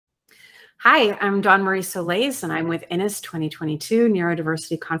Hi, I'm Dawn Marie Solis, and I'm with INIS 2022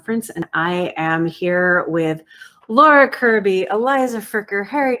 Neurodiversity Conference, and I am here with Laura Kerbey, Eliza Fricker,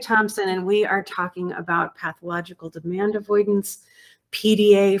 Harry Thompson, and we are talking about pathological demand avoidance,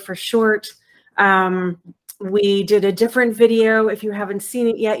 PDA for short. We did a different video. If you haven't seen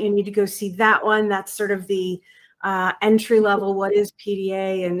it yet, you need to go see that one. That's sort of the entry level, what is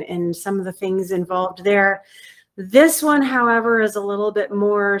PDA, and some of the things involved there. This one, however, is a little bit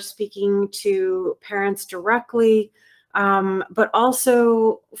more speaking to parents directly, but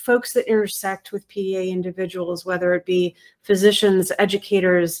also folks that intersect with PDA individuals, whether it be physicians,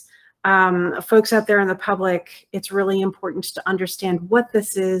 educators, folks out there in the public. It's really important to understand what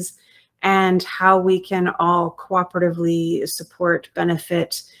this is and how we can all cooperatively support,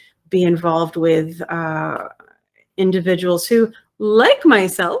 benefit, be involved with individuals who, like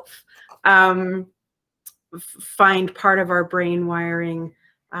myself, find part of our brain wiring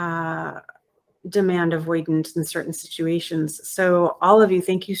demand avoidance in certain situations. So all of you,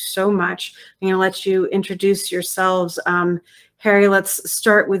 thank you so much. I'm going to let you introduce yourselves. Harry, let's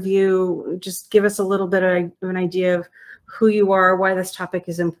start with you. Just give us a little bit of an idea of who you are, why this topic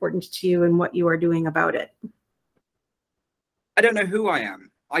is important to you, and what you are doing about it. I don't know who I am.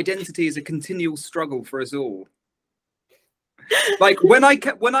 Identity is a continual struggle for us all. Like when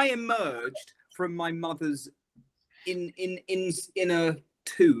I emerged from my mother's in a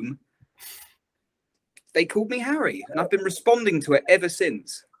tomb, they called me Harry, and I've been responding to it ever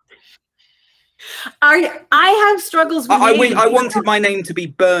since. I have struggles with names. I wanted my name to be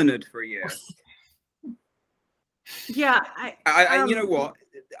Bernard for a year. Yeah, you know what?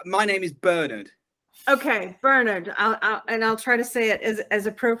 My name is Bernard. Okay, Bernard. I'll try to say it as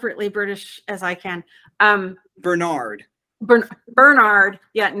appropriately British as I can. Bernard. Bernard.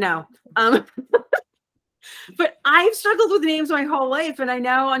 Yeah, no. But I've struggled with names my whole life, and I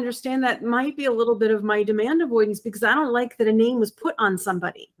now understand that might be a little bit of my demand avoidance because I don't like that a name was put on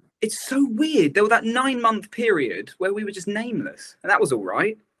somebody. It's so weird. There was that 9-month period where we were just nameless, and that was all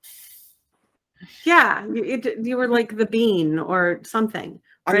right. Yeah, you were like the Bean or something.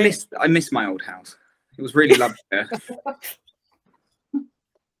 Right? I miss my old house. It was really lovely there.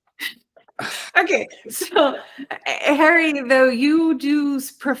 Okay, so Harry, though you do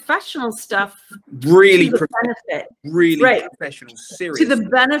professional stuff, really right, professional, serious, to the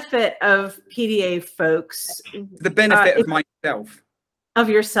benefit of PDA folks, the benefit of myself, of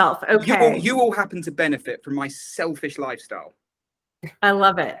yourself. Okay, you all happen to benefit from my selfish lifestyle. I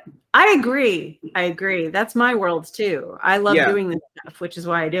love it. I agree. That's my world too. I love doing this stuff, which is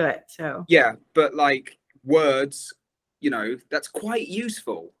why I do it. So yeah, but like words, you know, that's quite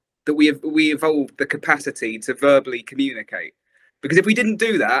useful. That we evolved the capacity to verbally communicate, because if we didn't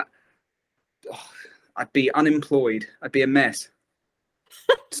do that, I'd be unemployed. I'd be a mess.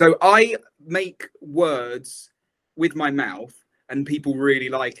 So I make words with my mouth, and people really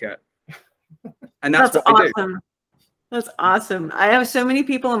like it, and that's what awesome. I do. That's awesome. I have so many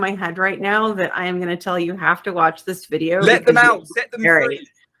people in my head right now that I am going to tell you have to watch this video. Let them out. Set them free.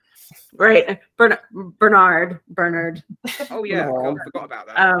 Right. Bernard. Oh yeah, I forgot about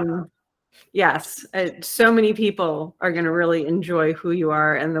that. Yes, so many people are going to really enjoy who you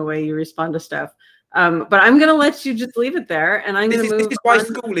are and the way you respond to stuff. But I'm going to let you just leave it there, and I'm going to move on. This is why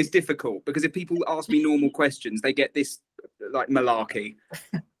school is difficult, because if people ask me normal questions, they get this like malarkey.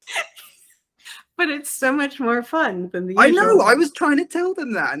 But it's so much more fun than the usual. I know. I was trying to tell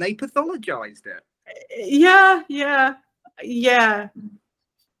them that, and they pathologized it. Yeah.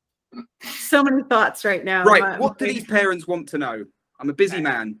 So many thoughts right now. Right. What do these parents want to know? I'm a busy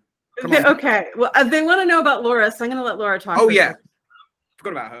man. Come on. Okay. Well, they want to know about Laura, so I'm going to let Laura talk. Oh yeah,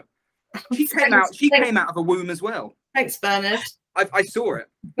 forgot about her. She came out. She came out of a womb as well. Thanks, Bernard. I saw it.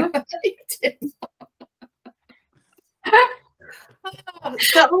 You did.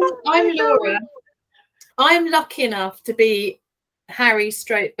 So I'm Laura. I'm lucky enough to be Harry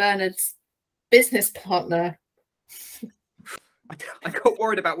 / Bernard's business partner. I got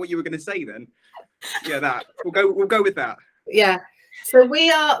worried about what you were going to say then. Yeah, that we'll go with that. Yeah. So we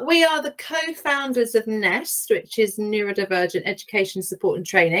are the co-founders of NEST, which is Neurodivergent Education Support and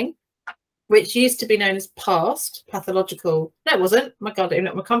Training, which used to be known as PAST, Pathological. No, it wasn't. My God, I don't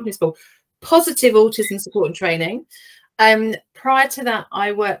know what my company's called. Positive Autism Support and Training. Prior to that,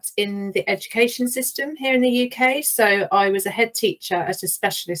 I worked in the education system here in the UK. So I was a head teacher at a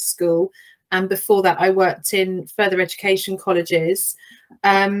specialist school. And before that, I worked in further education colleges.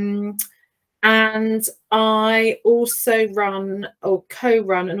 And I also run or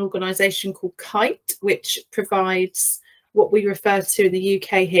co-run an organisation called KITE, which provides what we refer to in the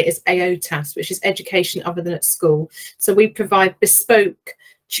UK here as AOTAS, which is education other than at school. So we provide bespoke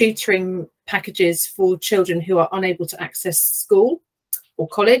tutoring packages for children who are unable to access school or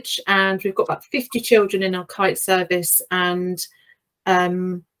college. And we've got about 50 children in our kite service, and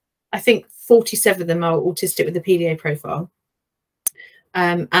I think 47 of them are autistic with a PDA profile.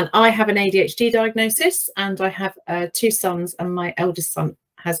 And I have an ADHD diagnosis, and I have 2 sons, and my eldest son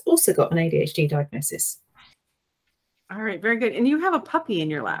has also got an ADHD diagnosis. All right, very good. And you have a puppy in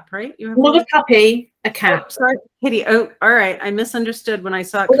your lap, right? You have Not a puppy, a cat. Oh, sorry, kitty. Oh, all right. I misunderstood when I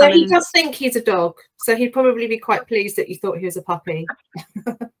saw it Although coming. he does think he's a dog, so he'd probably be quite pleased that you thought he was a puppy.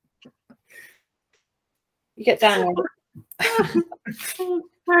 You get down.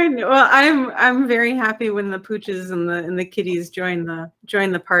 Well, I'm very happy when the pooches and the kitties join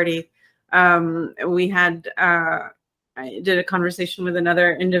the party. We had I did a conversation with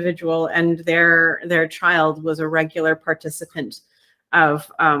another individual, and their child was a regular participant of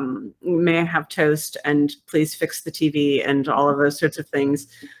may I have toast and please fix the TV and all of those sorts of things.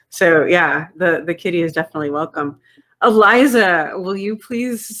 So yeah, the kitty is definitely welcome. Eliza, will you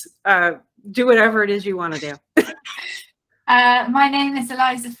please do whatever it is you want to do? My name is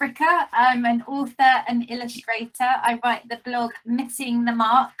Eliza Fricker. I'm an author and illustrator. I write the blog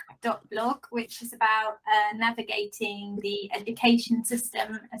missingthemark.blog, which is about navigating the education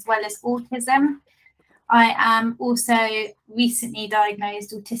system as well as autism. I am also recently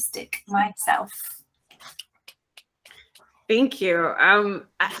diagnosed autistic myself. Thank you.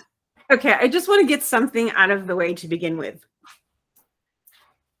 Okay, I just want to get something out of the way to begin with.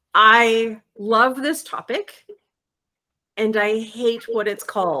 I love this topic, and I hate what it's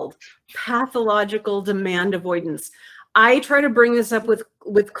called, pathological demand avoidance. I try to bring this up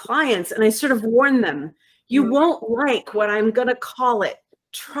with clients, and I sort of warn them, you won't like what I'm going to call it.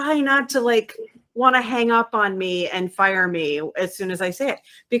 Try not to want to hang up on me and fire me as soon as I say it.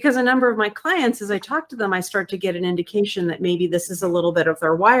 Because a number of my clients, as I talk to them, I start to get an indication that maybe this is a little bit of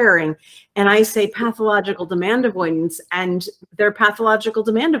their wiring. And I say pathological demand avoidance, and their pathological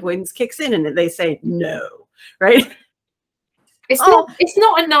demand avoidance kicks in, and they say, no, right? It's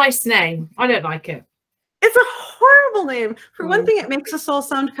not a nice name. I don't like it. It's a horrible name. For one thing, it makes us all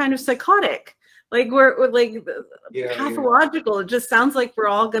sound kind of psychotic. Like we're like pathological. Yeah. It just sounds like we're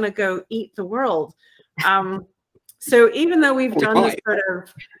all going to go eat the world. So even though we've done this sort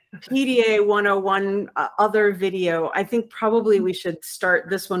of PDA 101 other video, I think probably we should start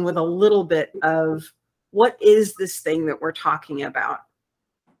this one with a little bit of what is this thing that we're talking about?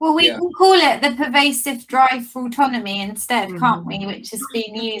 Well, we can call it the pervasive drive for autonomy instead, can't we? Which has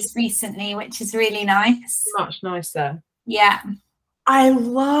been used recently, which is really nice. Much nicer. Yeah. I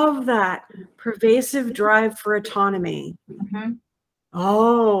love that. Pervasive drive for autonomy.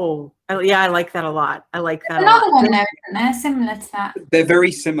 Oh, yeah, I like that a lot. I like that Another a lot. one there, isn't there, similar to that? They're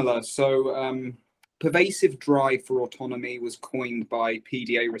very similar. So pervasive drive for autonomy was coined by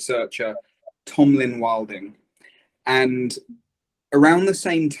PDA researcher Tomlin Wilding. And around the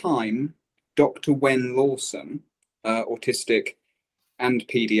same time, Dr. Wen Lawson, autistic and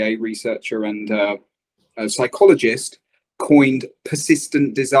PDA researcher and a psychologist, coined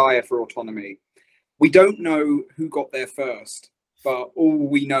persistent desire for autonomy. We don't know who got there first, but all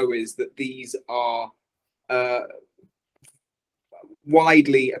we know is that these are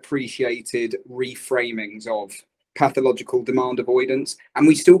widely appreciated reframings of pathological demand avoidance, and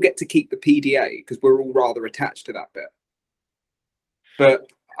we still get to keep the PDA because we're all rather attached to that bit.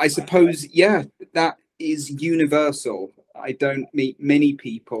 But I suppose, yeah, that is universal. I don't meet many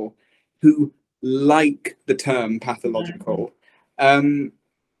people who like the term pathological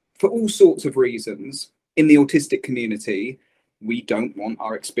for all sorts of reasons. In the autistic community, we don't want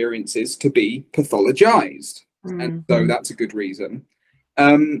our experiences to be pathologized. And so that's a good reason.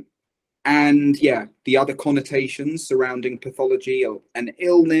 And yeah, the other connotations surrounding pathology and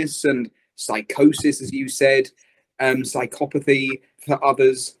illness and psychosis, as you said, psychopathy for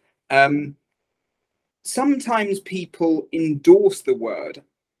others. Sometimes people endorse the word.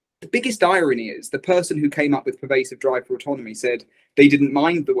 The biggest irony is the person who came up with pervasive drive for autonomy said they didn't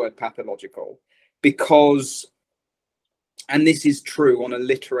mind the word pathological because, and this is true on a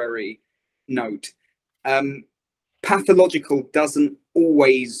literary note, pathological doesn't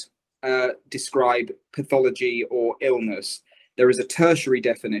always describe pathology or illness. There is a tertiary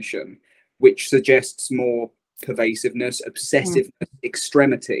definition which suggests more pervasiveness, obsessiveness,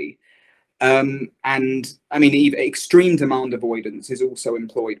 extremity. And I mean, even extreme demand avoidance is also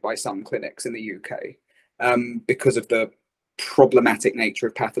employed by some clinics in the UK because of the problematic nature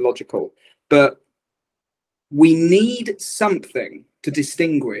of pathological. But we need something to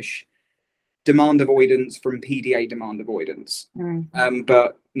distinguish demand avoidance from PDA demand avoidance.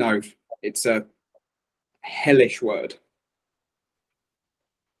 But no, it's a hellish word.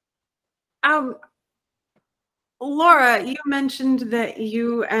 Laura, you mentioned that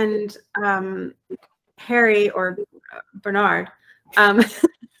you and Harry or Bernard,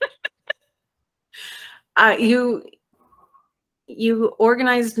 you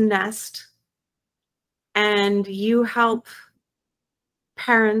organized Nest, and you help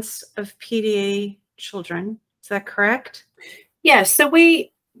parents of PDA children. Is that correct? Yeah. So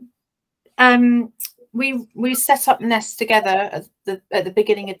we set up Nest together at the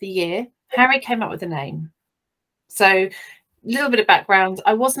beginning of the year. Harry came up with a name. So a little bit of background.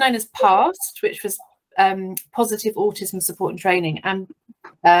 I was known as PAST, which was Positive Autism Support and Training. And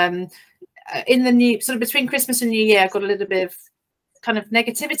in the new sort of between Christmas and New Year, I got a little bit of kind of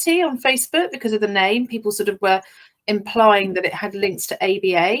negativity on Facebook because of the name. People sort of were implying that it had links to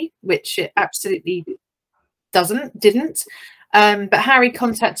ABA, which it absolutely didn't. But Harry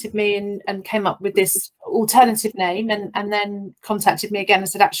contacted me and came up with this alternative name, and then contacted me again and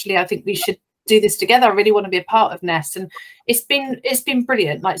said, actually, I think we should do this together. I really want to be a part of Nest. And it's been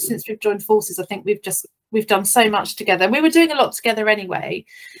brilliant. Like, since we've joined forces, I think we've done so much together. We were doing a lot together anyway.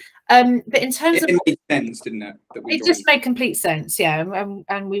 But in terms of, it made sense, didn't it? It just made complete sense, yeah.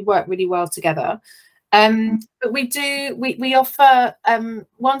 And we work really well together. But we offer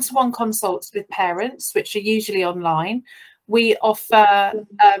one-to-one consults with parents, which are usually online. We offer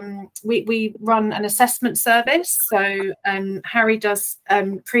we run an assessment service. So Harry does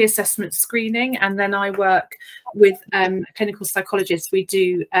pre-assessment screening, and then I work with a clinical psychologist. We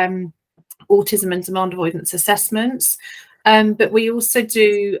do autism and demand avoidance assessments. But we also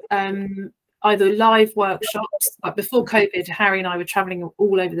do either live workshops. Like before COVID, Harry and I were traveling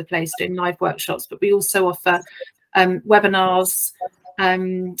all over the place doing live workshops, but we also offer webinars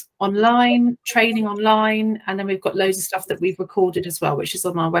online, training online, and then we've got loads of stuff that we've recorded as well, which is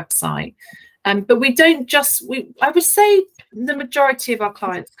on our website. But we don't just, I would say the majority of our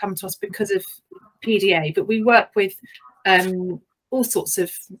clients come to us because of PDA, but we work with all sorts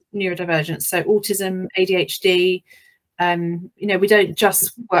of neurodivergence, so autism, ADHD. You know, we don't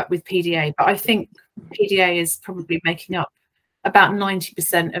just work with PDA, but I think PDA is probably making up about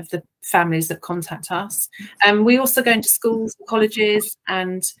 90% of the families that contact us. We also go into schools, colleges,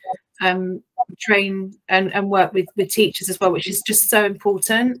 and train and work with teachers as well, which is just so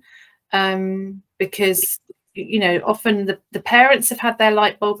important, because, you know, often the parents have had their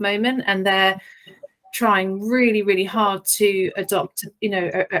light bulb moment and they're trying really, really hard to adopt, you know,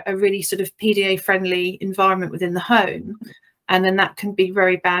 a really sort of PDA friendly environment within the home. And then that can be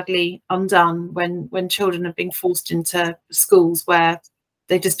very badly undone when children are being forced into schools where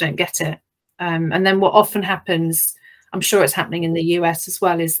they just don't get it. And then what often happens, I'm sure it's happening in the US as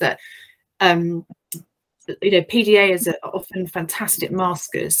well, is that, you know, PDA is often fantastic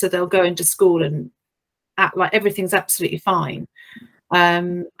maskers. So they'll go into school and act like everything's absolutely fine.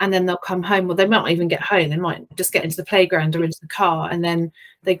 And then they'll come home, well, they might not even get home, they might just get into the playground or into the car, and then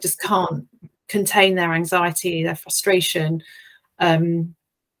they just can't contain their anxiety, their frustration, and,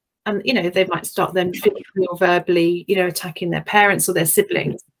 you know, they might start then physically or verbally, you know, attacking their parents or their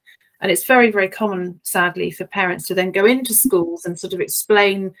siblings. And it's very, very common, sadly, for parents to then go into schools and sort of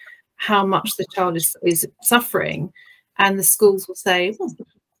explain how much the child is suffering, and the schools will say, well,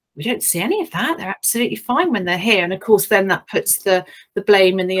 we don't see any of that, they're absolutely fine when they're here. And of course then that puts the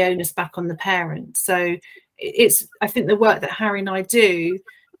blame and the onus back on the parent. So it's, I think the work that Harry and I do,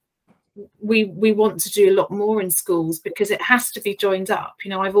 we want to do a lot more in schools, because it has to be joined up.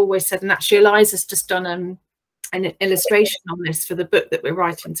 You know, I've always said, and actually Eliza's just done an illustration on this for the book that we're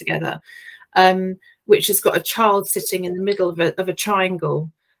writing together, which has got a child sitting in the middle of a triangle,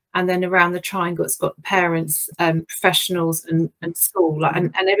 and then around the triangle it's got parents, professionals, and school,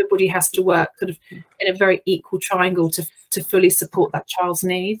 and everybody has to work sort of in a very equal triangle to fully support that child's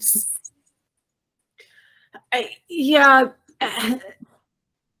needs. Yeah,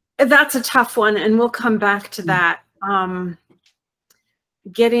 that's a tough one, and we'll come back to that.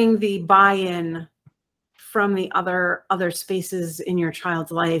 Getting the buy-in from the other spaces in your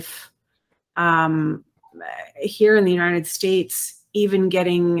child's life. Here in the United States, even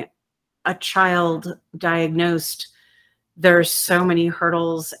getting a child diagnosed, there's so many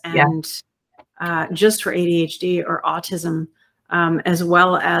hurdles, and just for ADHD or autism, as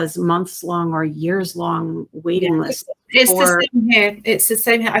well as months-long or years-long waiting lists. It's the same here. It's the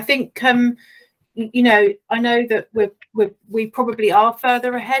same here. I think, you know, I know that we probably are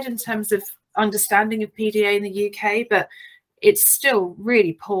further ahead in terms of understanding of PDA in the UK, but it's still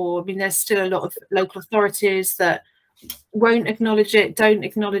really poor. I mean, there's still a lot of local authorities that won't acknowledge it, don't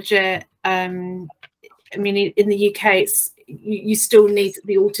acknowledge it. I mean, in the UK, it's you still need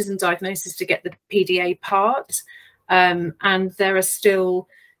the autism diagnosis to get the PDA part, and there are still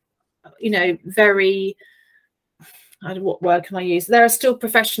you know, very, what word can I use? There are still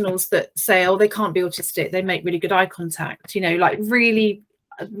professionals that say, oh, they can't be autistic. They make really good eye contact, you know, like really,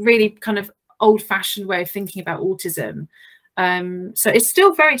 really kind of old fashioned way of thinking about autism. So it's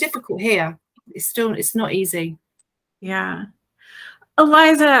still very difficult here. It's not easy. Yeah.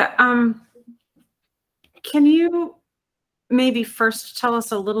 Eliza, can you maybe first tell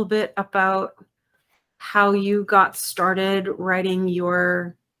us a little bit about how you got started writing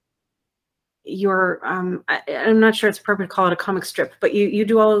your I'm not sure it's appropriate to call it a comic strip, but you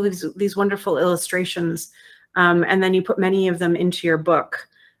do all of these wonderful illustrations, and then you put many of them into your book.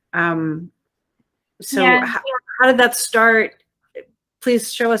 So Yeah. how did that start?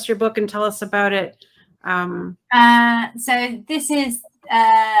 Please show us your book and tell us about it. So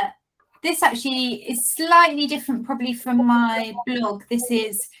this actually is slightly different probably from my blog. This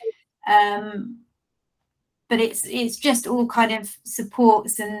is but it's just all kind of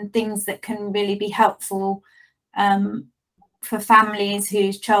supports and things that can really be helpful for families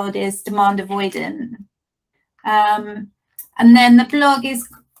whose child is demand avoidant. And then the blog is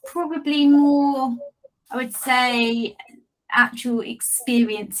probably more, I would say, actual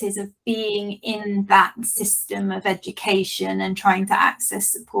experiences of being in that system of education and trying to access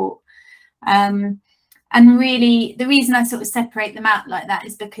support. And really, the reason I sort of separate them out like that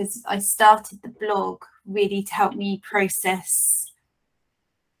is because I started the blog really to help me process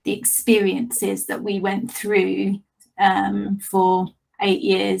the experiences that we went through for 8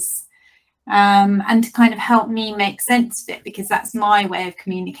 years, and to kind of help me make sense of it, because that's my way of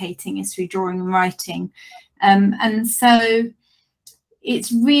communicating, is through drawing and writing. And so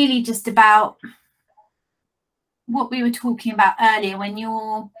it's really just about what we were talking about earlier, when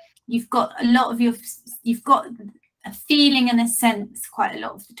you've got a feeling and a sense quite a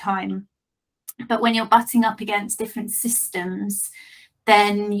lot of the time, but when you're butting up against different systems,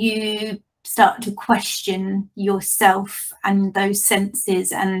 then you start to question yourself and those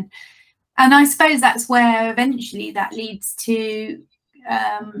senses, and I suppose that's where eventually that leads to you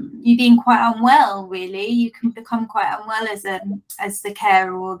being quite unwell. Really, you can become quite unwell as the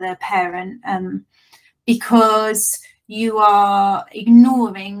carer or the parent, because you are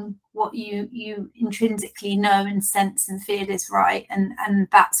ignoring what you intrinsically know and sense and feel is right, and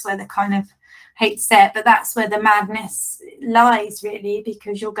that's where the kind of, I hate to say it, but that's where the madness lies, really,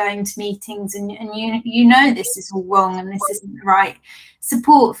 because you're going to meetings and you know this is all wrong and this isn't the right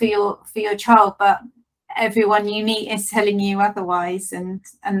support for your child, but everyone you meet is telling you otherwise, and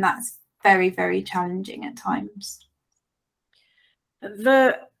that's very, very challenging at times.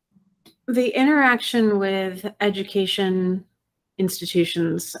 The interaction with education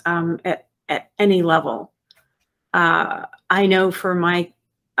institutions at any level, I know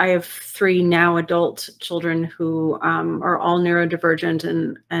I have 3 now adult children who are all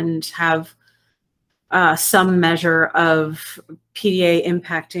neurodivergent and have some measure of PDA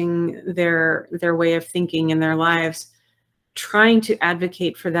impacting their way of thinking in their lives. Trying to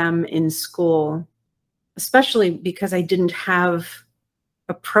advocate for them in school, especially because I didn't have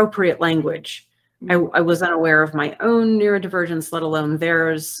appropriate language. I was unaware of my own neurodivergence, let alone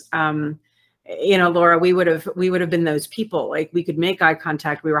theirs. You know, Laura, we would have been those people. Like, we could make eye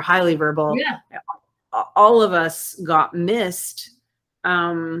contact. We were highly verbal. Yeah. All of us got missed,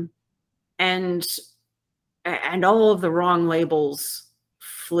 and all of the wrong labels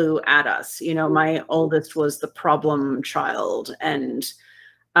flew at us. You know, my oldest was the problem child, and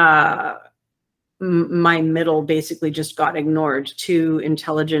my middle basically just got ignored. Too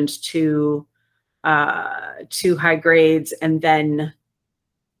intelligent, too high grades, and then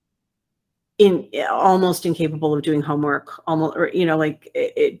almost incapable of doing homework. Almost, or, you know, like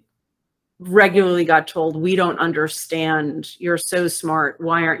it regularly got told, we don't understand. You're so smart.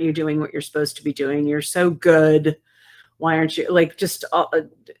 Why aren't you doing what you're supposed to be doing? You're so good. Why aren't you, like, just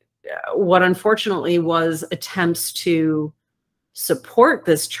what unfortunately was attempts to support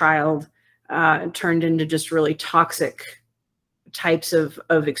this child turned into just really toxic types of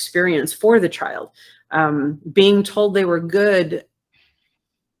experience for the child. Being told they were good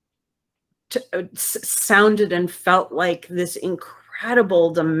sounded and felt like this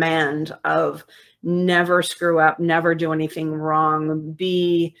incredible demand of never screw up, never do anything wrong,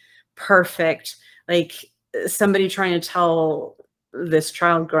 be perfect. Like, somebody trying to tell this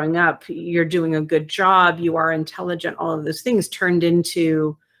child growing up, you're doing a good job, you are intelligent, all of those things turned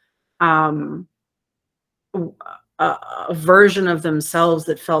into a version of themselves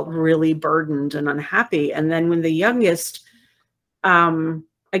that felt really burdened and unhappy. And then when the youngest,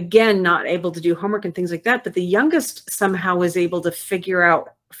 again, not able to do homework and things like that, but the youngest somehow was able to figure out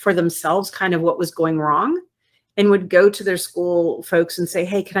for themselves kind of what was going wrong and would go to their school folks and say,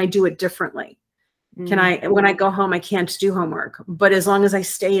 hey, can I do it differently? Can I, when I go home, I can't do homework, but as long as I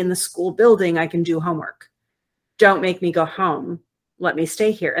stay in the school building, I can do homework. Don't make me go home. Let me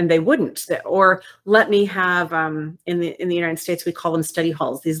stay here. And they wouldn't. Or let me have, in the United States, we call them study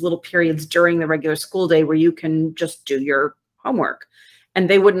halls, these little periods during the regular school day where you can just do your homework. And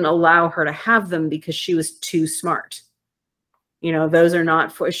they wouldn't allow her to have them because she was too smart. You know, those are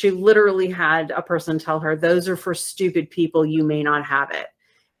not for, she literally had a person tell her, those are for stupid people, you may not have it.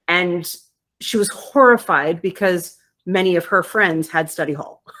 And she was horrified because many of her friends had study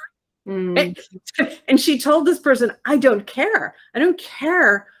hall. And she told this person, I don't care. I don't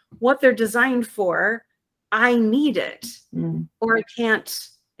care what they're designed for. I need it. Or I can't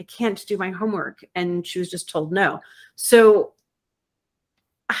do my homework. And she was just told no. So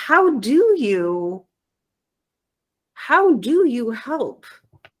how do you help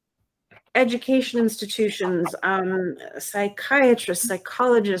education institutions, psychiatrists,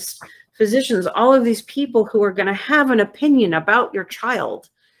 psychologists, physicians, all of these people who are going to have an opinion about your child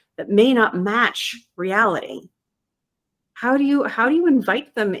that may not match reality? How do you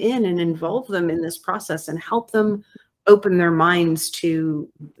invite them in and involve them in this process and help them open their minds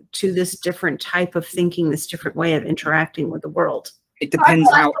to this different type of thinking, this different way of interacting with the world? It depends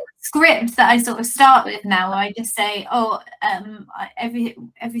how script that I sort of start with now. I just say,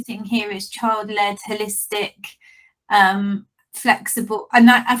 everything here is child-led, holistic, flexible, and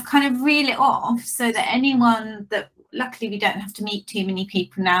I've kind of reel it off so that anyone that, luckily we don't have to meet too many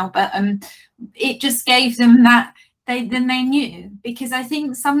people now, but it just gave them that they knew, because I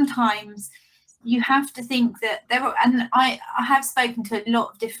think sometimes you have to think that and I have spoken to a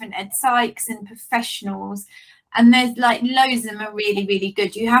lot of different ed psychs and professionals, and there's like loads of them are really, really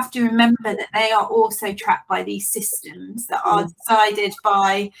good. You have to remember that they are also trapped by these systems that are decided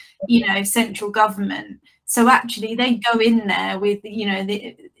by, you know, central government. So actually they go in there with, you know,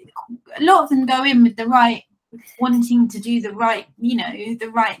 a lot of them go in with the right, wanting to do the right, you know,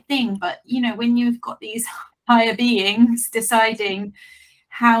 the right thing. But, you know, when you've got these higher beings deciding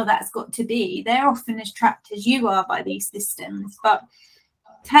how that's got to be, they're often as trapped as you are by these systems. But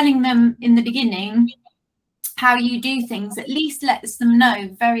telling them in the beginning how you do things at least lets them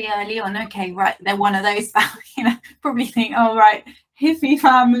know very early on, okay, right, they're one of those, you know, probably think, oh, right, hippie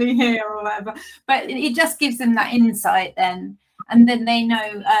family here or whatever. But it just gives them that insight then. And then they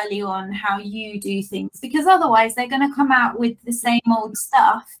know early on how you do things, because otherwise they're going to come out with the same old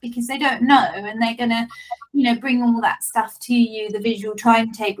stuff because they don't know, and they're going to, you know, bring all that stuff to you, the visual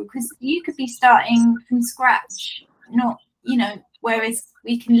timetable, because you could be starting from scratch, not, you know, whereas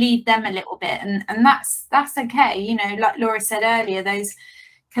we can lead them a little bit, and that's okay. You know, like Laura said earlier, those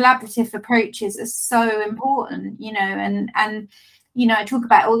collaborative approaches are so important, you know, and you know, I talk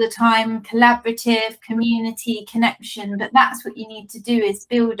about all the time, collaborative, community, connection, but that's what you need to do, is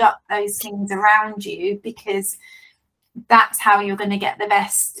build up those things around you, because that's how you're going to get the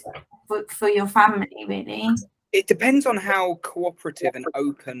best for your family, really. It depends on how cooperative and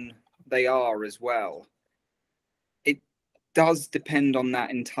open they are as well. It does depend on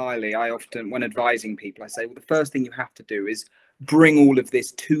that entirely. I often, when advising people, I say, well, the first thing you have to do is bring all of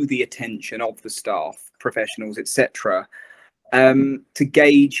this to the attention of the staff, professionals, etc., to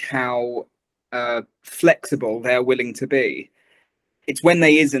gauge how flexible they're willing to be. It's when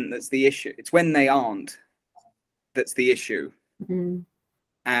they isn't that's the issue. It's when they aren't that's the issue.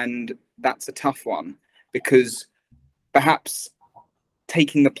 And that's a tough one, because perhaps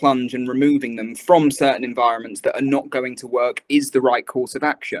taking the plunge and removing them from certain environments that are not going to work is the right course of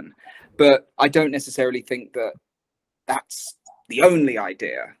action. But I don't necessarily think that that's the only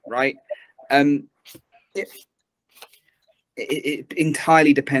idea, right? It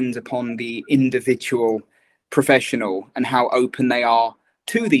entirely depends upon the individual professional and how open they are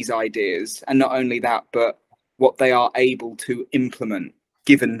to these ideas, and not only that, but what they are able to implement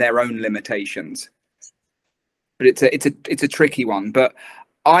given their own limitations. But it's a tricky one. But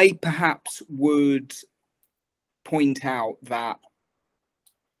I perhaps would point out that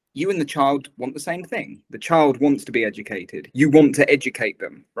you and the child want the same thing. The child wants to be educated. You want to educate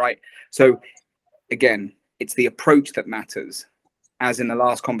them, right? So again, it's the approach that matters. As in the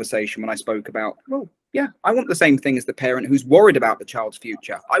last conversation when I spoke about, well, yeah, I want the same thing as the parent who's worried about the child's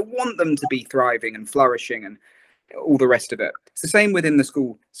future. I want them to be thriving and flourishing and all the rest of it. It's the same within the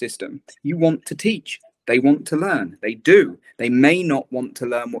school system. You want to teach. They want to learn. They do. They may not want to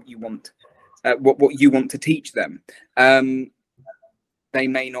learn what you want, what you want to teach them. They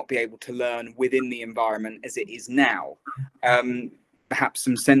may not be able to learn within the environment as it is now. Perhaps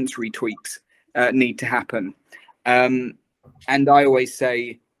some sensory tweaks need to happen. And I always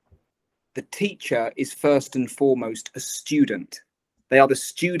say, the teacher is first and foremost a student. They are the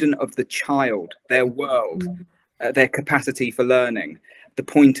student of the child, their world, their capacity for learning, the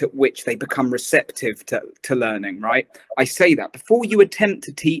point at which they become receptive to learning, right? I say that before you attempt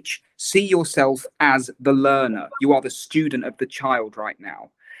to teach, see yourself as the learner. You are the student of the child right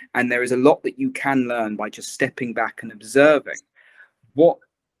now. And there is a lot that you can learn by just stepping back and observing what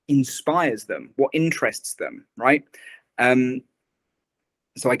inspires them, what interests them, right?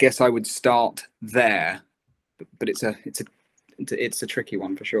 So I guess I would start there, but it's a tricky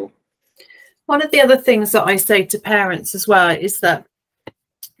one for sure. One of the other things that I say to parents as well is that,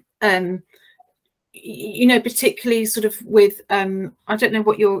 you know, particularly sort of with, I don't know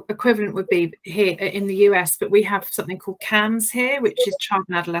what your equivalent would be here in the US, but we have something called CAMS here, which is Child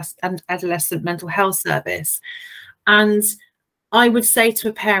and Adolescent Mental Health Service. And I would say to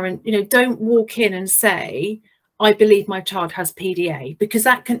a parent, you know, don't walk in and say, I believe my child has PDA, because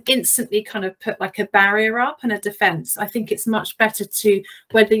that can instantly kind of put like a barrier up and a defense. I think it's much better to,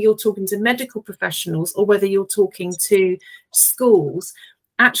 whether you're talking to medical professionals or whether you're talking to schools,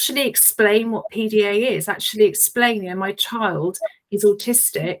 actually explain what PDA is, actually explain, you know, my child is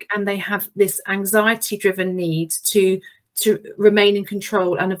autistic and they have this anxiety driven need to remain in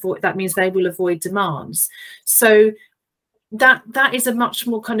control and avoid, that means they will avoid demands. So that is a much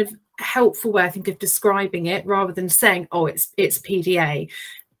more kind of helpful way, I think, of describing it, rather than saying, oh, it's PDA.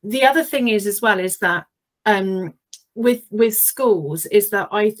 The other thing is as well is that with schools is that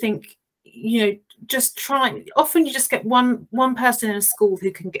I think, you know, just try, often you just get one person in a school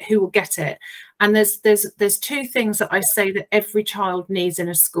who will get it, and there's two things that I say that every child needs in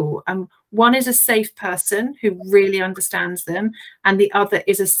a school, and one is a safe person who really understands them, and the other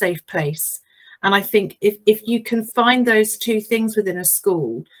is a safe place. And I think if you can find those two things within a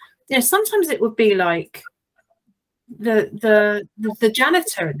school, you know, sometimes it would be like the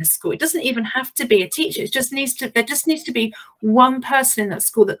janitor in the school. It doesn't even have to be a teacher. It just needs to, there just needs to be one person in that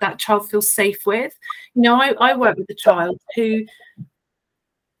school that child feels safe with. You know, I work with a child who,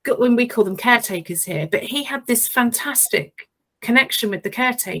 when we call them caretakers here, but he had this fantastic connection with the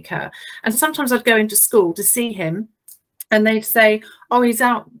caretaker. And sometimes I'd go into school to see him, and they'd say, oh, he's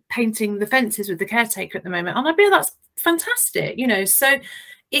out painting the fences with the caretaker at the moment. And I'd be, oh, that's fantastic, you know. So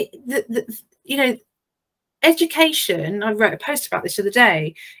you know, education, I wrote a post about this the other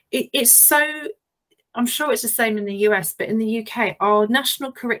day, it's so, I'm sure it's the same in the US, but in the UK, our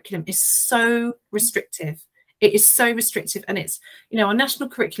national curriculum is so restrictive. It is so restrictive, and it's, you know, our national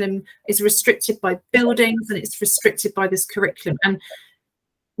curriculum is restricted by buildings, and it's restricted by this curriculum. And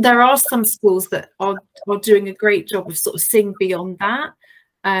there are some schools that are doing a great job of sort of seeing beyond that.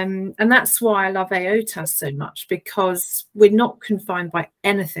 And that's why I love AOTAS so much, because we're not confined by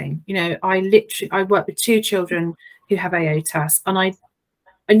anything. You know, I work with 2 children who have AOTAS, and I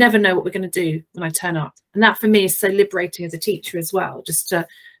never know what we're going to do when I turn up. And that for me is so liberating as a teacher as well, just to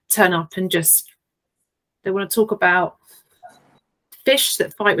turn up and just, they want to talk about fish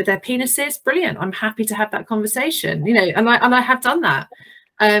that fight with their penises. Brilliant. I'm happy to have that conversation, you know, and I have done that.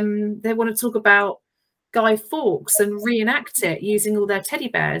 They want to talk about Guy Fawkes and reenact it using all their teddy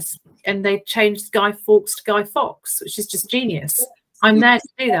bears, and they changed Guy Fawkes to Guy Fawkes, which is just genius. I'm there to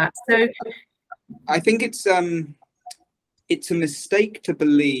do that. So I think it's a mistake to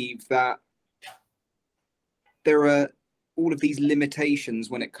believe that there are all of these limitations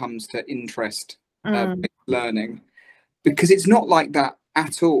when it comes to interest learning, because it's not like that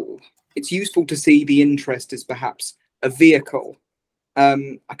at all. It's useful to see the interest as perhaps a vehicle.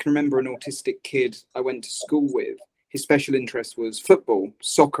 I can remember an autistic kid I went to school with. His special interest was football,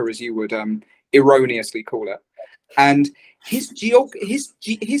 soccer, as you would erroneously call it. And his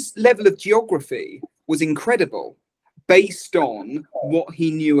level of geography was incredible, based on what he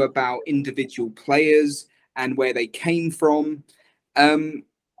knew about individual players and where they came from.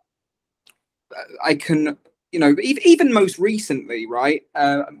 I can, you know, even most recently, right?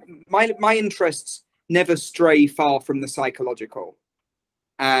 My interests never stray far from the psychological.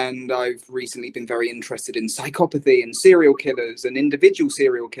 And I've recently been very interested in psychopathy and serial killers and individual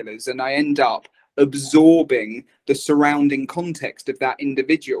serial killers. And I end up absorbing the surrounding context of that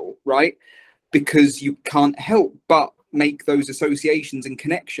individual, right? Because you can't help but make those associations and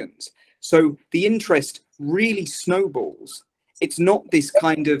connections. So the interest really snowballs. It's not this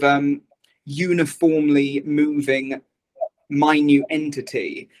kind of uniformly moving minute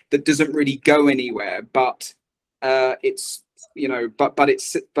entity that doesn't really go anywhere, but it's, you know, but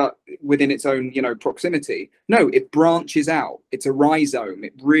within its own, you know, proximity. No, it branches out. It's a rhizome.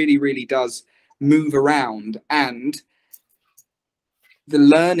 It really does move around, and the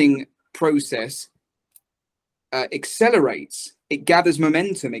learning process accelerates it gathers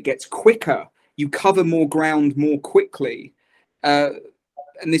momentum, it gets quicker, you cover more ground more quickly. And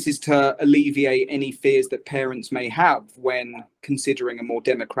this is to alleviate any fears that parents may have when considering a more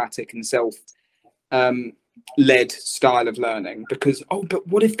democratic and self-led style of learning. Because, oh, but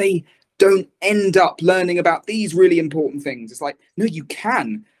what if they don't end up learning about these really important things? It's like, no, you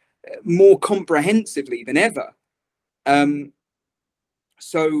can, more comprehensively than ever.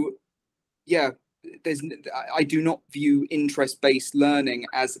 So, yeah, I do not view interest-based learning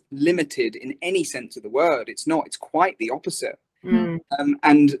as limited in any sense of the word. It's not. It's quite the opposite.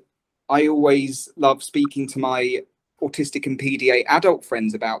 And I always love speaking to my autistic and PDA adult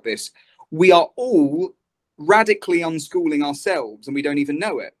friends about this. We are all radically unschooling ourselves, and we don't even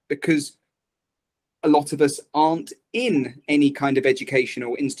know it, because a lot of us aren't in any kind of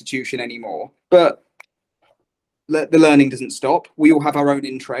educational institution anymore. But the learning doesn't stop. We all have our own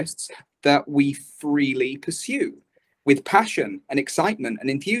interests that we freely pursue with passion and excitement and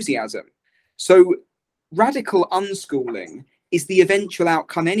enthusiasm. So radical unschooling is the eventual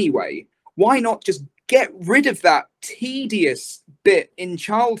outcome anyway. Why not just get rid of that tedious bit in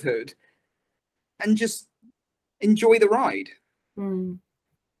childhood and just enjoy the ride?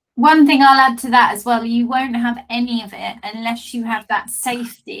 One thing I'll add to that as well, you won't have any of it unless you have that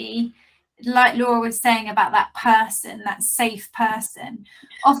safety, like Laura was saying about that person, that safe person.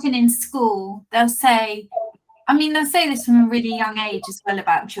 Often in school, they'll say, I mean, they'll say this from a really young age as well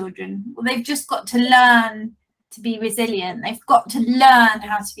about children. Well, they've just got to learn to be resilient. They've got to learn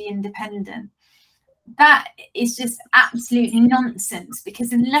how to be independent. That is just absolutely nonsense,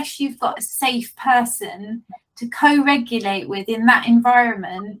 because unless you've got a safe person to co-regulate with in that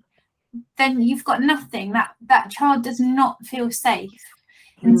environment, then you've got nothing. That child does not feel safe.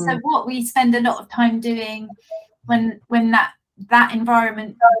 And so what we spend a lot of time doing when that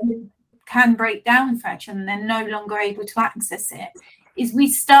environment can break down for our children, they're no longer able to access it, is we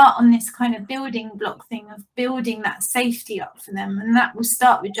start on this kind of building block thing of building that safety up for them. And that will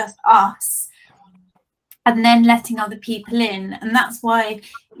start with just us and then letting other people in. And that's why,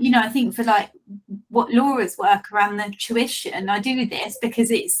 you know, I think for like what Laura's work around the tuition, I do this because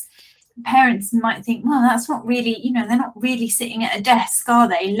it's, parents might think, well, that's not really, you know, they're not really sitting at a desk, are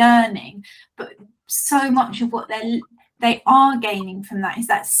they, learning? But so much of what they are gaining from that is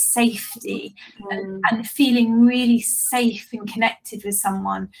that safety and feeling really safe and connected with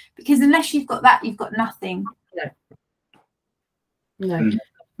someone. Because unless you've got that, you've got nothing.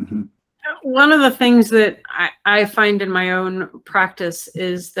 One of the things that I find in my own practice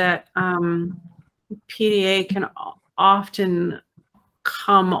is that PDA can often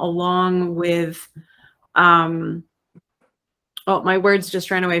come along with, oh, my words just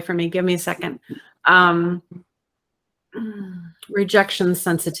ran away from me. Give me a second. Rejection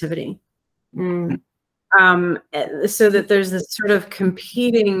sensitivity. So that there's this sort of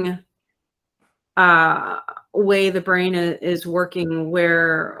competing way the brain is working,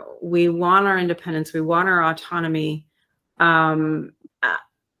 where we want our independence, we want our autonomy,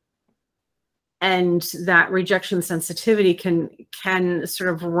 and that rejection sensitivity can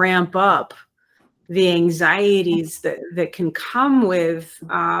sort of ramp up the anxieties that can come with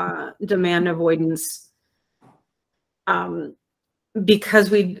demand avoidance,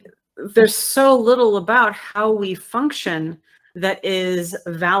 because there's so little about how we function that is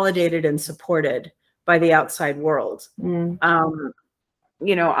validated and supported by the outside world.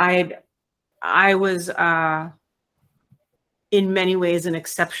 You know, I was in many ways an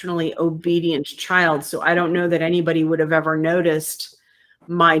exceptionally obedient child, so I don't know that anybody would have ever noticed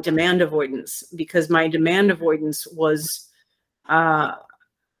my demand avoidance, because my demand avoidance was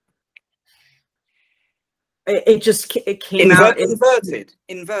it came out inverted.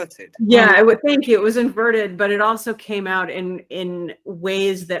 Yeah, I would think it was inverted, but it also came out in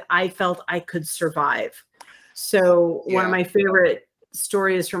ways that I felt I could survive. So one of my favorite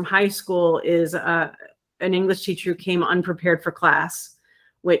stories from high school is an English teacher who came unprepared for class,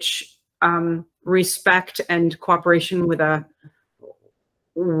 which respect and cooperation with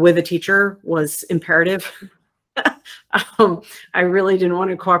a teacher was imperative. I really didn't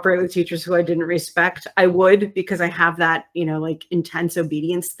want to cooperate with teachers who I didn't respect. I would, because I have that, you know, like intense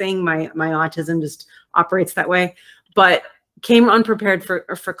obedience thing. My autism just operates that way. But came unprepared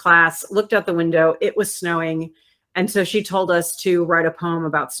for class, looked out the window, it was snowing. And so she told us to write a poem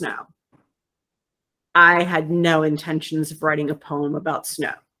about snow. I had no intentions of writing a poem about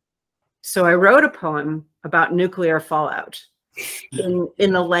snow. So I wrote a poem about nuclear fallout in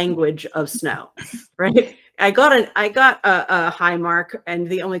the language of snow, right? I got a high mark, and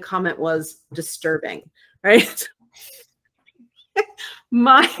the only comment was disturbing, right?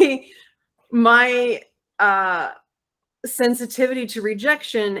 my sensitivity to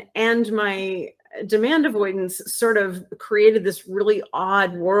rejection and my demand avoidance sort of created this really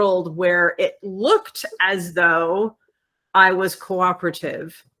odd world where it looked as though I was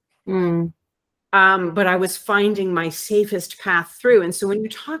cooperative. But I was finding my safest path through. And so when you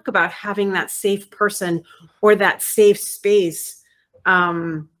talk about having that safe person or that safe space,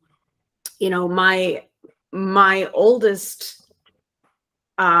 you know, my oldest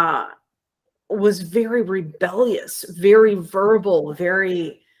was very rebellious, very verbal,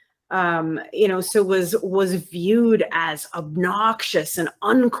 very, you know, so was viewed as obnoxious and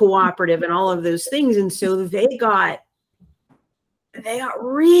uncooperative and all of those things. And so they got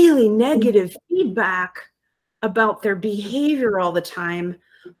really negative feedback about their behavior all the time,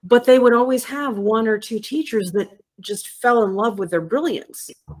 but they would always have one or two teachers that just fell in love with their brilliance.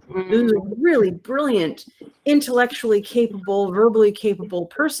 It was a really brilliant, intellectually capable, verbally capable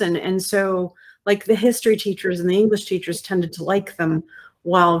person. And so like the history teachers and the English teachers tended to like them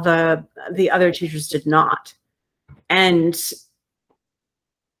while the other teachers did not. And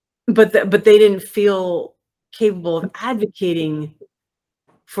but they didn't feel capable of advocating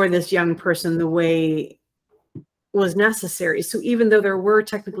for this young person the way was necessary. So even though there were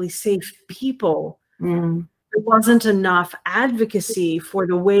technically safe people, there wasn't enough advocacy for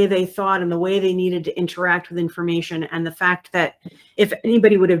the way they thought and the way they needed to interact with information. And the fact that if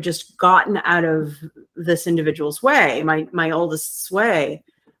anybody would have just gotten out of this individual's way, my oldest's way,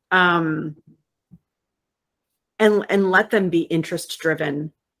 and let them be interest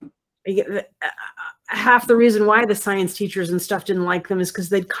driven. Half the reason why the science teachers and stuff didn't like them is because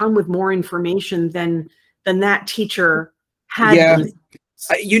they'd come with more information than that teacher had. Yeah.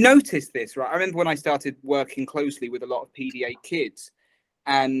 You notice this, right? I remember when I started working closely with a lot of PDA kids,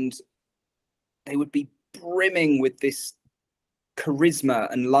 and they would be brimming with this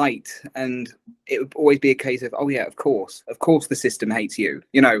charisma and light, and it would always be a case of, oh yeah, of course the system hates you,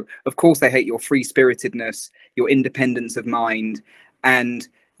 you know, of course they hate your free-spiritedness, your independence of mind, and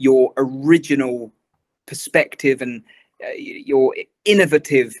your original perspective, and your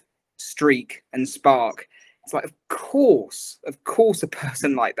innovative streak and spark. It's like, of course a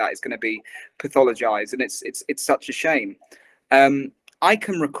person like that is going to be pathologized, and it's such a shame. I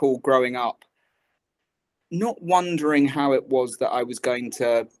can recall growing up not wondering how it was that I was going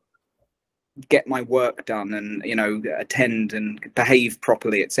to get my work done and, you know, attend and behave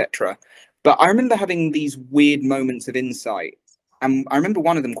properly, etc. But I remember having these weird moments of insight, and I remember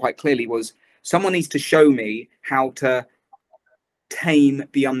one of them quite clearly was, someone needs to show me how to tame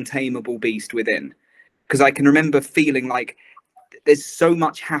the untamable beast within. Because I can remember feeling like there's so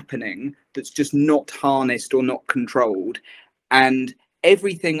much happening that's just not harnessed or not controlled. And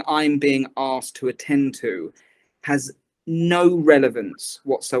everything I'm being asked to attend to has no relevance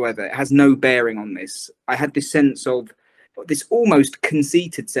whatsoever. It has no bearing on this. I had this sense of, this almost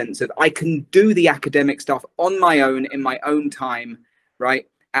conceited sense of, I can do the academic stuff on my own, in my own time, right,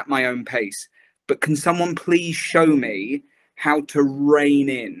 at my own pace. But can someone please show me how to rein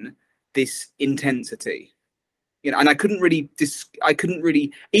in this intensity? You know, and I couldn't really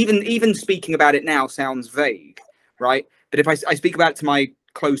even speaking about it now sounds vague, right? But if I speak about it to my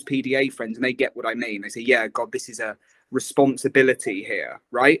close PDA friends and they get what I mean, they say, yeah, God, this is a responsibility here,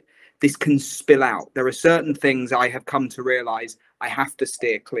 right? This can spill out. There are certain things I have come to realize I have to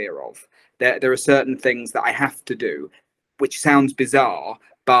steer clear of. There are certain things that I have to do, which sounds bizarre,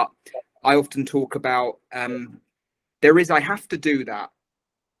 but I often talk about, I have to do that.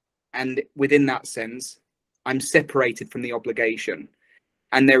 And within that sense, I'm separated from the obligation.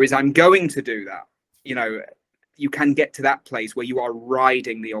 And there is, I'm going to do that. You know, you can get to that place where you are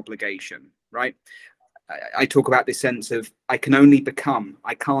riding the obligation, right? I talk about this sense of, I can only become,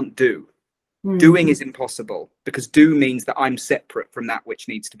 I can't do. Doing is impossible, because do means that I'm separate from that which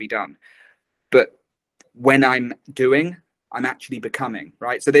needs to be done. But when I'm doing, I'm actually becoming,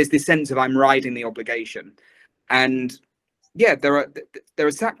 right? So there's this sense of, I'm riding the obligation. And yeah, there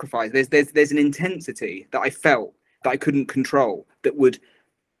are sacrifices. There's an intensity that I felt that I couldn't control, that would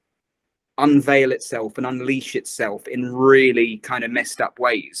unveil itself and unleash itself in really kind of messed up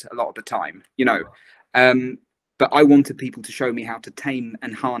ways a lot of the time, you know. But I wanted people to show me how to tame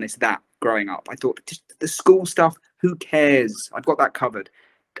and harness that growing up. I thought, just the school stuff, who cares? I've got that covered.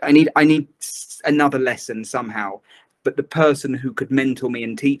 I need another lesson somehow. But the person who could mentor me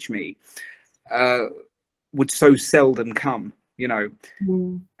and teach me would so seldom come, you know.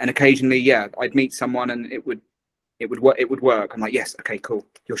 And occasionally, yeah, I'd meet someone and it would work. I'm like, yes, okay, cool,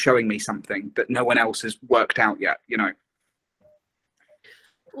 you're showing me something that no one else has worked out yet, you know.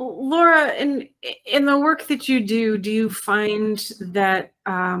 Laura, in the work that you do you find that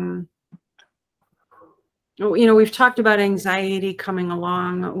You know, we've talked about anxiety coming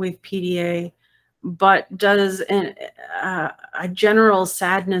along with PDA, but does a general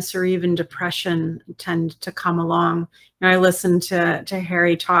sadness or even depression tend to come along? You know, I listen to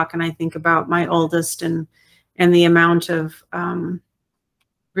Harry talk, and I think about my oldest and the amount of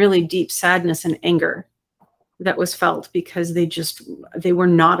really deep sadness and anger that was felt because they were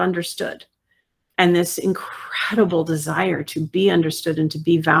not understood. And this incredible desire to be understood and to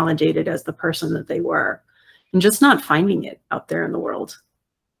be validated as the person that they were, and just not finding it out there in the world.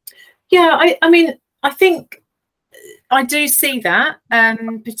 Yeah, I mean, I think I do see that,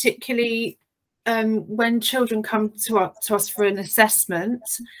 particularly when children come to us for an assessment,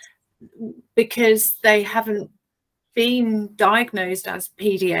 because they haven't been diagnosed as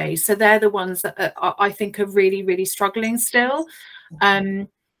PDA. So they're the ones that I think are really, really struggling still.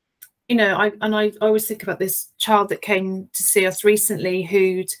 You know, I always think about this child that came to see us recently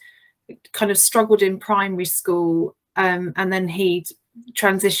who'd kind of struggled in primary school, and then he'd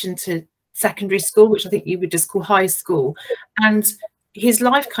transitioned to secondary school, which I think you would just call high school, and his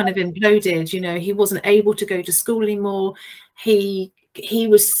life kind of imploded. You know, he wasn't able to go to school anymore. He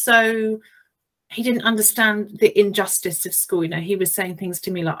was so, he didn't understand the injustice of school. You know, he was saying things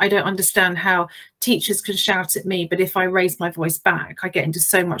to me like, I don't understand how teachers can shout at me, but if I raise my voice back, I get into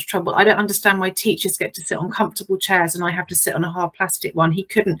so much trouble. I don't understand why teachers get to sit on comfortable chairs and I have to sit on a hard plastic one.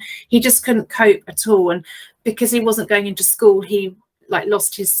 He just couldn't cope at all. And because he wasn't going into school, he like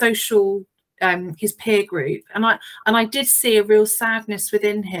lost his social, his peer group. And I did see a real sadness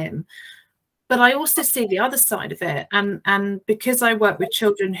within him. But I also see the other side of it. And because I work with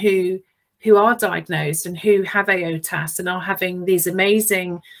children who are diagnosed and who have AOTAS and are having these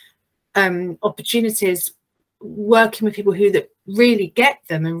amazing opportunities working with people who that really get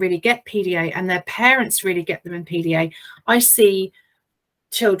them and really get PDA, and their parents really get them in PDA, I see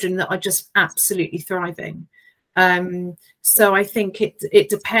children that are just absolutely thriving. So I think it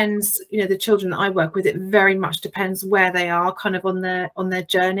depends, you know, the children that I work with, it very much depends where they are kind of on their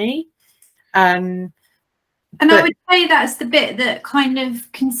journey. And I would say that's the bit that kind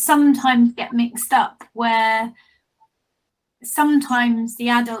of can sometimes get mixed up, where sometimes the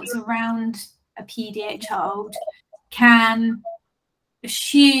adults around a PDA child can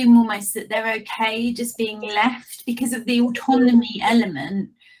assume almost that they're okay just being left because of the autonomy element,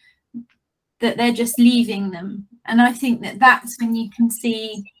 that they're just leaving them. And I think that that's when you can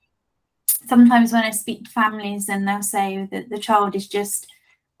see, sometimes when I speak to families and they'll say that the child is just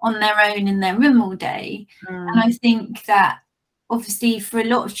on their own in their room all day. And I think that obviously for a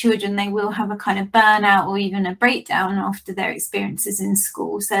lot of children, they will have a kind of burnout or even a breakdown after their experiences in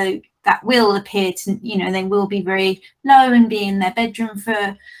school. So that will appear to, you know, they will be very low and be in their bedroom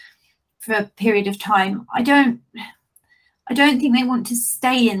for a period of time. I don't think they want to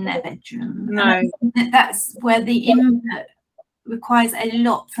stay in their bedroom. No. That's where the input requires a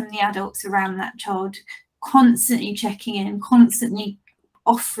lot from the adults around that child, constantly checking in, constantly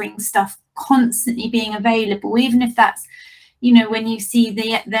offering stuff, constantly being available, even if that's, you know, when you see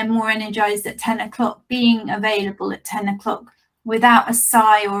they're more energized at 10 o'clock, being available at 10 o'clock without a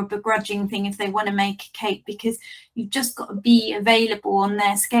sigh or a begrudging thing if they want to make a cake, because you've just got to be available on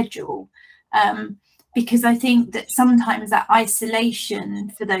their schedule. Because I think that sometimes that isolation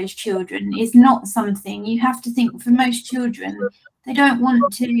for those children is not something you have to think. For most children, they don't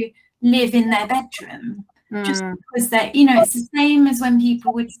want to live in their bedroom. Just because they, you know, it's the same as when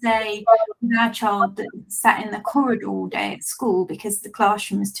people would say our child that sat in the corridor all day at school because the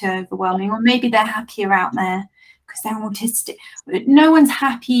classroom is too overwhelming, or maybe they're happier out there because they're autistic. But no one's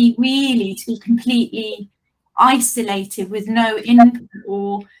happy really to be completely isolated with no input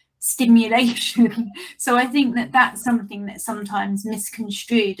or stimulation. So I think that that's something that's sometimes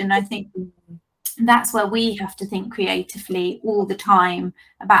misconstrued, and I think that's where we have to think creatively all the time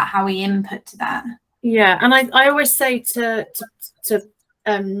about how we input to that. Yeah, and I always say to sort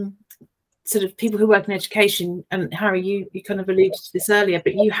of people who work in education, and Harry, you kind of alluded to this earlier,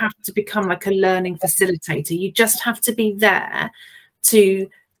 but you have to become like a learning facilitator. You just have to be there to,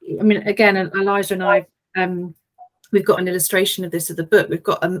 I mean, again, Eliza and I, we've got an illustration of this of the book. We've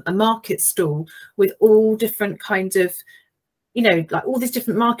got a market stall with all different kinds of, you know, like all these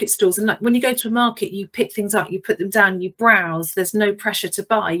different market stalls. And like when you go to a market, you pick things up, you put them down, you browse. There's no pressure to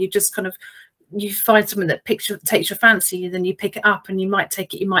buy. You just kind of, you find something that takes your fancy, and then you pick it up, and you might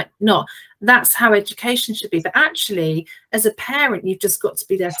take it, you might not. That's how education should be. But actually, as a parent, you've just got to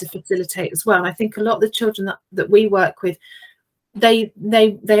be there to facilitate as well. And I think a lot of the children that we work with, they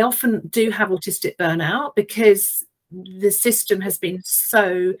often do have autistic burnout because the system has been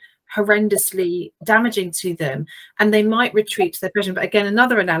so horrendously damaging to them, and they might retreat to their bedroom. But again,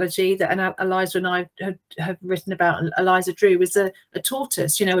 another analogy that Eliza and I have written about, and Eliza drew, is a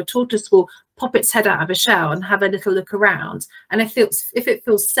tortoise. You know, a tortoise will pop its head out of a shell and have a little look around, and if it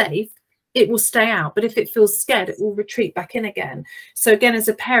feels safe, it will stay out. But if it feels scared, it will retreat back in again. So again, as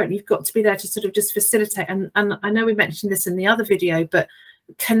a parent, you've got to be there to sort of just facilitate. And I know we mentioned this in the other video, but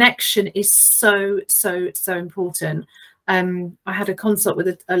connection is so important. I had a consult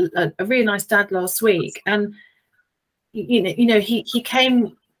with a really nice dad last week, and you know he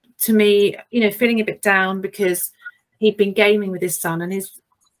came to me, you know, feeling a bit down because he'd been gaming with his son, and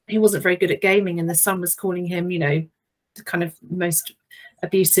he wasn't very good at gaming, and the son was calling him, you know, the kind of most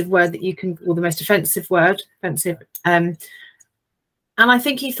abusive word that you can, or the most offensive word, and I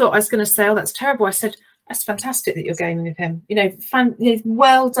think he thought I was going to say, oh, that's terrible. I said, that's fantastic that you're gaming with him, you know,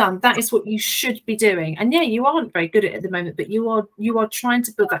 well done, that is what you should be doing. And yeah, you aren't very good at it at the moment, but you are trying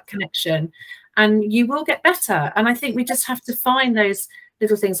to build that connection, and you will get better. And I think we just have to find those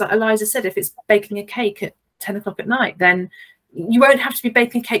little things, like Eliza said, if it's baking a cake at 10 o'clock at night, then you won't have to be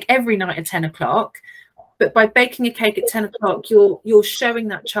baking a cake every night at 10 o'clock. But by baking a cake at 10 o'clock, you're showing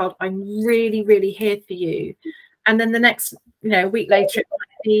that child, I'm really, really here for you. And then the next, you know, a week later, it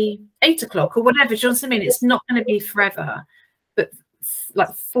might be 8 o'clock or whatever. Do you know what I mean? It's not going to be forever. But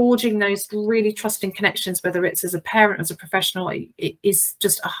like forging those really trusting connections, whether it's as a parent, as a professional, it is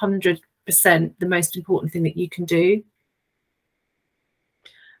just 100% the most important thing that you can do.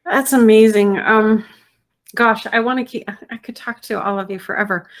 That's amazing. Gosh, I could talk to all of you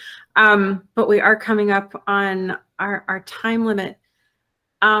forever. But we are coming up on our time limit.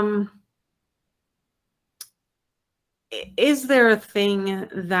 Is there a thing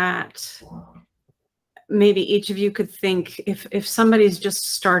that maybe each of you could think, if somebody's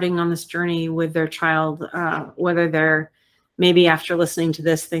just starting on this journey with their child, whether they're maybe after listening to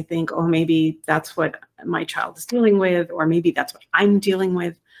this, they think, oh, maybe that's what my child is dealing with, or maybe that's what I'm dealing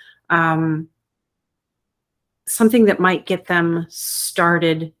with. Something that might get them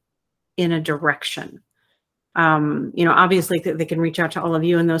started in a direction. You know, obviously they can reach out to all of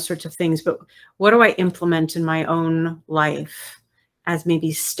you and those sorts of things, but what do I implement in my own life as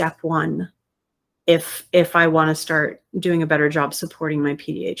maybe step one if I want to start doing a better job supporting my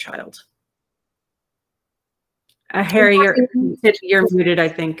PDA child? Harry, you're muted, I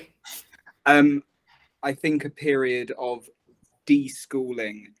think. I think a period of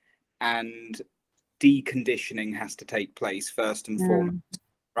deschooling and deconditioning has to take place first and foremost,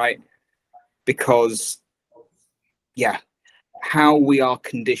 right? Because yeah, how we are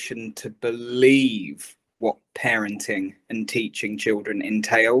conditioned to believe what parenting and teaching children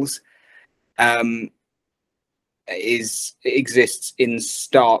entails exists in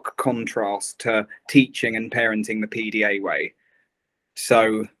stark contrast to teaching and parenting the PDA way.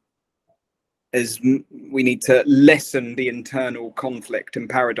 So as we need to lessen the internal conflict and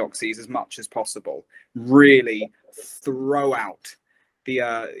paradoxes as much as possible, really throw out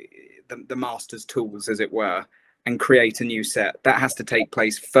the master's tools, as it were, and create a new set. That has to take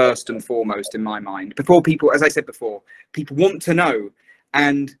place first and foremost in my mind. Before people, as I said before, people want to know,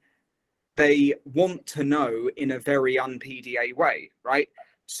 and they want to know in a very un-PDA way, right?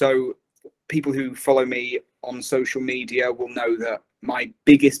 So people who follow me on social media will know that my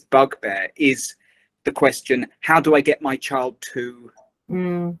biggest bugbear is the question, how do I get my child to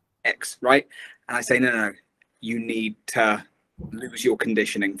X, right? And I say, no, you need to lose your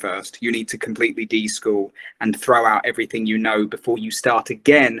conditioning first. You need to completely deschool and throw out everything you know before you start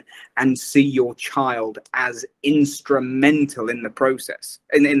again, and see your child as instrumental in the process.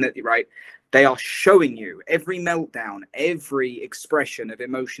 And in the right, they are showing you every meltdown, every expression of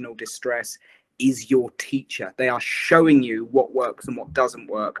emotional distress is your teacher. They are showing you what works and what doesn't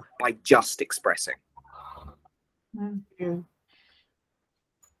work by just expressing.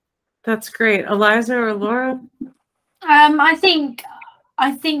 That's great. Eliza or Laura? I think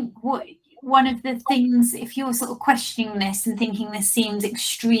one of the things, if you're sort of questioning this and thinking this seems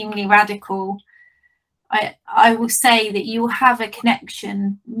extremely radical, I will say that you will have a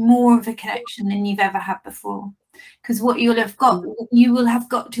connection, more of a connection than you've ever had before. Because what you will have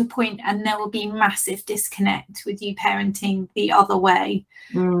got to a point, and there will be massive disconnect with you parenting the other way.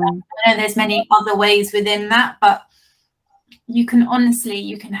 I know there's many other ways within that, but you can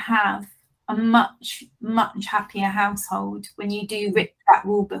have a much happier household when you do rip that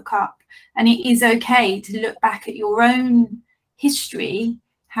rule book up. And it is okay to look back at your own history,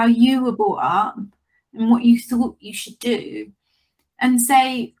 how you were brought up and what you thought you should do, and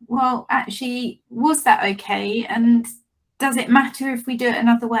say, well, actually, was that okay? And does it matter if we do it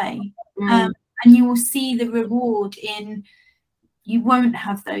another way? And you will see the reward in you won't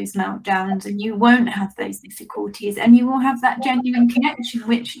have those meltdowns and you won't have those difficulties, and you will have that genuine connection,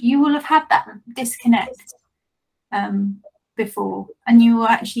 which you will have had that disconnect before, and you will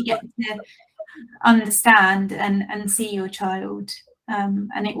actually get to understand and see your child,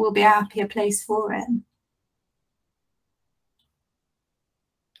 and it will be a happier place for it.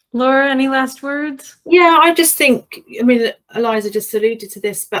 Laura, any last words? Yeah, I just think, I mean, Eliza just alluded to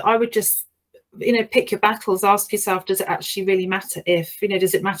this, but I would just, you know, pick your battles. Ask yourself, does it actually really matter if, you know,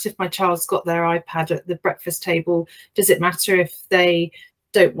 does it matter if my child's got their iPad at the breakfast table? Does it matter if they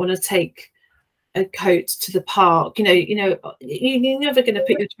don't want to take a coat to the park? You're never going to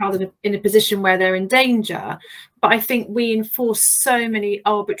put your child in a position where they're in danger. But I think we enforce so many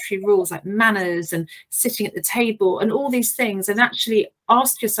arbitrary rules like manners and sitting at the table and all these things, and actually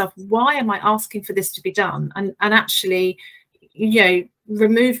ask yourself, why am I asking for this to be done? And actually, you know,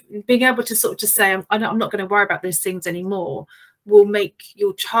 remove, being able to sort of just say, I'm not going to worry about those things anymore, will make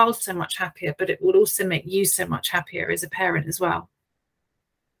your child so much happier, but it will also make you so much happier as a parent as well.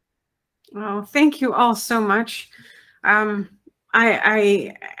 Oh, thank you all so much. I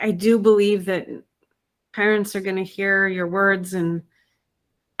do believe that parents are going to hear your words and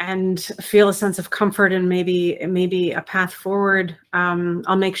feel a sense of comfort and maybe a path forward.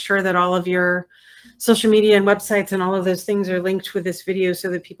 I'll make sure that all of your social media and websites and all of those things are linked with this video so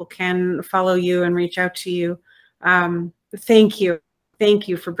that people can follow you and reach out to you. Thank you. Thank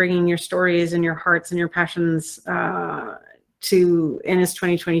you for bringing your stories and your hearts and your passions to Innis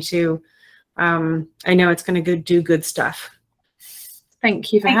 2022. I know it's going to do good stuff.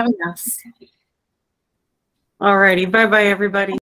 Thank you for having us. All righty. Bye-bye, everybody.